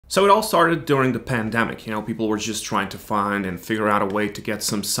So it all started during the pandemic. People were just trying to find and figure out a way to get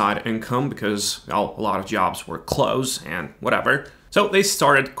some side income because, well, a lot of jobs were closed and whatever. So they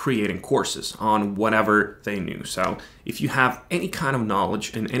started creating courses on whatever they knew. So if you have any kind of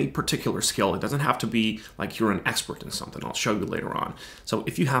knowledge in any particular skill, it doesn't have to be like you're an expert in something. I'll show you later on. So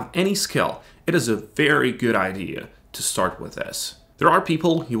if you have any skill, it is a very good idea to start with this. There are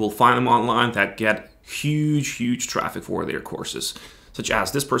people, you will find them online, that get huge traffic for their courses, such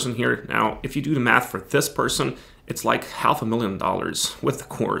as this person here. Now, if you do the math for this person, it's like $500,000 with the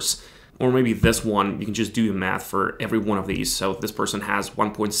course. Or maybe this one, you can just do the math for every one of these. So this person has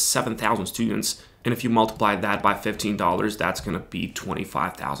 1.7 thousand students. And if you multiply that by $15, that's going to be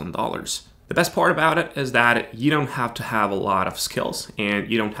 $25,000. The best part about it is that you don't have to have a lot of skills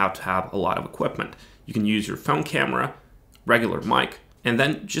and you don't have to have a lot of equipment. You can use your phone camera, regular mic, and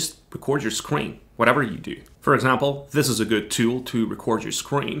then just record your screen, whatever you do. For example, this is a good tool to record your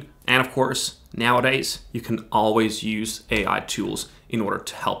screen. And of course, nowadays, you can always use AI tools in order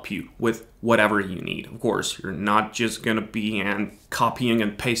to help you with whatever you need. Of course, you're not just gonna be copying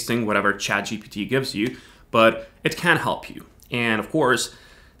and pasting whatever ChatGPT gives you, but it can help you. And of course,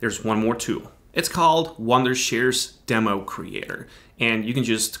 there's one more tool. It's called Wondershare's DemoCreator. And you can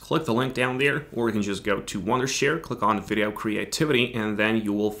just click the link down there, or you can just go to Wondershare, click on Video Creativity, and then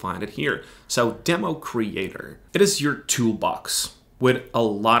you will find it here. So DemoCreator, it is your toolbox with a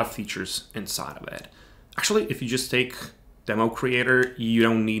lot of features inside of it. Actually, if you just take DemoCreator, you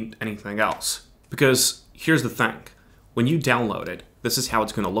don't need anything else. Because here's the thing, when you download it, this is how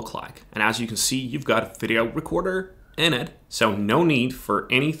it's gonna look like. And as you can see, you've got a video recorder in it, so no need for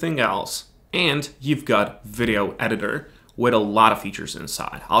anything else. And you've got video editor with a lot of features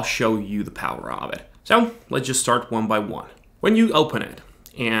inside. I'll show you the power of it. So let's just start one by one. When you open it,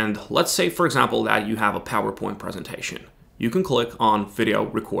 and let's say, for example, that you have a PowerPoint presentation, you can click on Video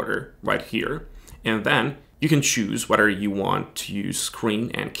Recorder right here, and then you can choose whether you want to use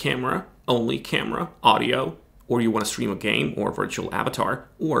screen and camera, only camera, audio, or you want to stream a game or virtual avatar,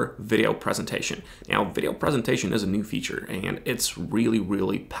 or video presentation. Now, video presentation is a new feature, and it's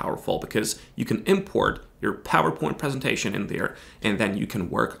really powerful because you can import your PowerPoint presentation in there, and then you can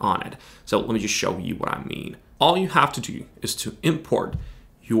work on it. So let me just show you what I mean. All you have to do is to import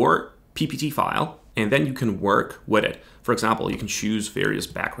your PPT file, and then you can work with it. For example, you can choose various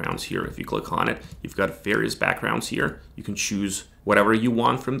backgrounds here. If you click on it, you've got various backgrounds here. You can choose whatever you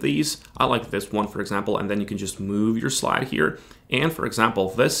want from these. I like this one, for example, and then you can just move your slide here. And for example,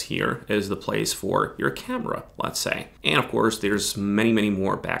 this here is the place for your camera, let's say. And of course, there's many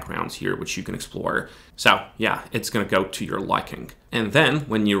more backgrounds here, which you can explore. So yeah, it's gonna go to your liking. And then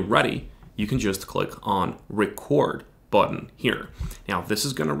when you're ready, you can just click on Record button here. Now this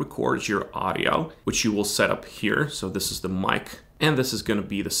is going to record your audio, which you will set up here. So this is the mic, and this is going to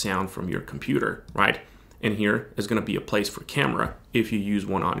be the sound from your computer, right? And here is going to be a place for camera if you use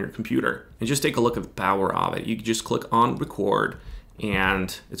one on your computer. And just take a look at the power of it. You can just click on record,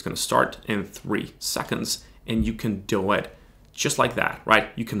 and it's going to start in 3 seconds, and you can do it just like that, right?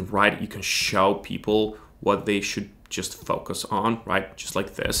 You can write it, you can show people what they should just focus on, right? Just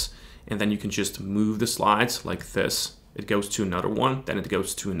like this. And then you can just move the slides like this. It goes to another one, then it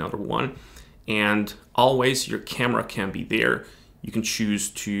goes to another one. And always your camera can be there. You can choose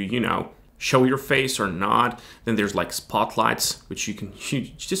to, show your face or not. Then there's like spotlights, which you can,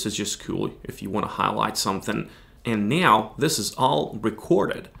 this is just cool if you want to highlight something. And now this is all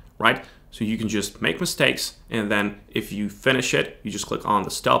recorded, right? So you can just make mistakes. And then if you finish it, you just click on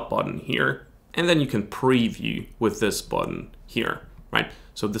the stop button here. And then you can preview with this button here, right?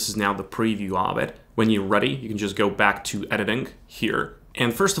 So this is now the preview of it. When you're ready, you can just go back to editing here.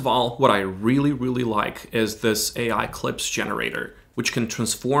 And first of all, what I really like is this AI clips generator, which can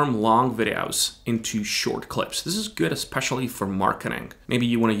transform long videos into short clips. This is good, especially for marketing. Maybe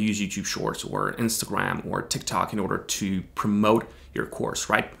you want to use YouTube Shorts or Instagram or TikTok in order to promote your course,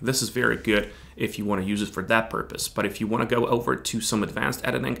 right? This is very good if you want to use it for that purpose. But if you want to go over to some advanced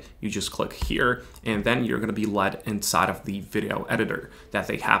editing, you just click here, and then you're going to be led inside of the video editor that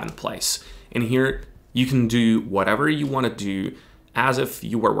they have in place. And here you can do whatever you want to do as if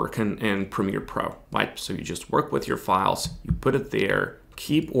you were working in Premiere Pro, right? So you just work with your files, you put it there,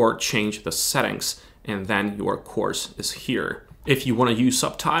 keep or change the settings, and then your course is here. If you want to use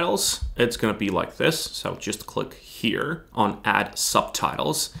subtitles, it's going to be like this. So just click here on Add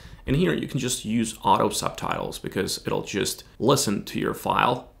Subtitles. And here you can just use auto subtitles because it'll just listen to your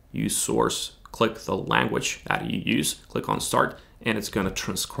file, use source, click the language that you use, click on Start, and it's going to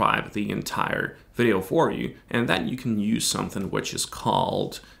transcribe the entire video for you. And then you can use something which is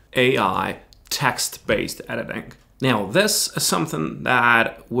called AI text-based editing. Now, this is something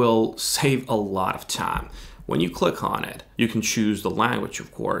that will save a lot of time. When you click on it, you can choose the language,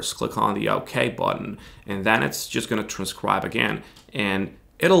 of course, click on the OK button, and then it's just going to transcribe again, and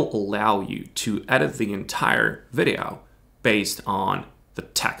it'll allow you to edit the entire video based on the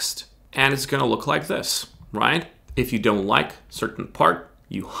text. And it's going to look like this, right? If you don't like a certain part,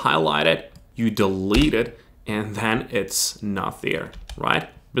 you highlight it, you delete it, and then it's not there, right?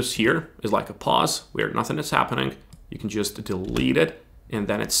 This here is like a pause where nothing is happening. You can just delete it, and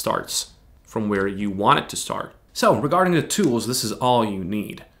then it starts from where you want it to start. So regarding the tools, this is all you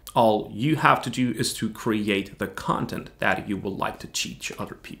need. All you have to do is to create the content that you would like to teach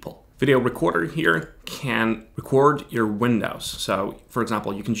other people. Video recorder here can record your windows. So for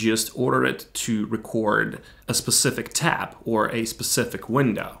example, you can just order it to record a specific tab or a specific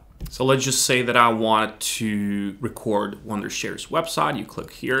window. So let's just say that I want to record Wondershare's website. You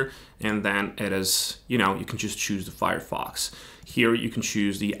click here, and then it is, you can just choose the Firefox. Here you can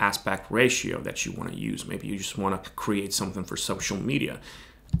choose the aspect ratio that you want to use. Maybe you just want to create something for social media.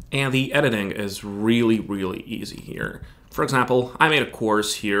 And the editing is really, really easy here. For example, I made a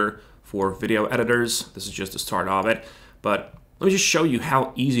course here for video editors. This is just the start of it, but let me just show you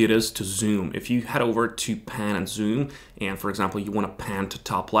how easy it is to zoom. If you head over to pan and zoom, and for example, you want to pan to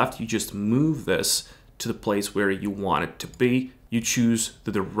top left, you just move this to the place where you want it to be. You choose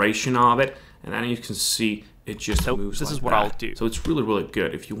the duration of it, and then you can see it just moves this like is what that. I'll do. So it's really, really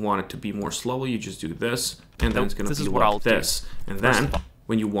good. If you want it to be more slowly, you just do this, and then it's going to be is what like I'll do. this. And then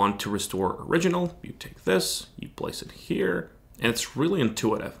when you want to restore original, you take this, you place it here, and it's really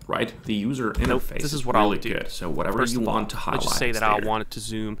intuitive, right? The user interface this is what really I'll do. good. So whatever you want to highlight, Let's just say it's that I there. want it to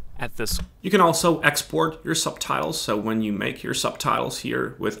zoom at this. You can also export your subtitles. So when you make your subtitles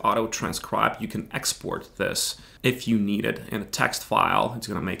here with auto transcribe, you can export this if you need it in a text file. It's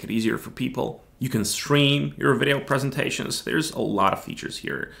going to make it easier for people. You can stream your video presentations. There's a lot of features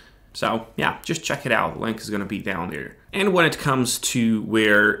here. So yeah, just check it out. The link is going to be down there. And when it comes to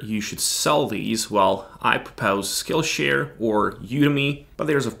where you should sell these, well, I propose Skillshare or Udemy, but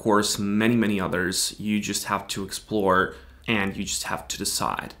there's of course many, many others. You just have to explore and you just have to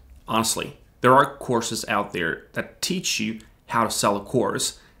decide. Honestly, there are courses out there that teach you how to sell a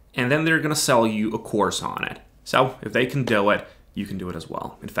course, and then they're going to sell you a course on it. So if they can do it, you can do it as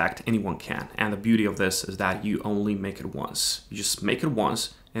well. In fact, anyone can. And the beauty of this is that you only make it once. You just make it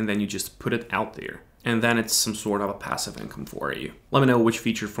once, and then you just put it out there. And then it's some sort of a passive income for you. Let me know which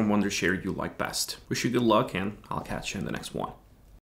feature from Wondershare you like best. Wish you good luck, and I'll catch you in the next one.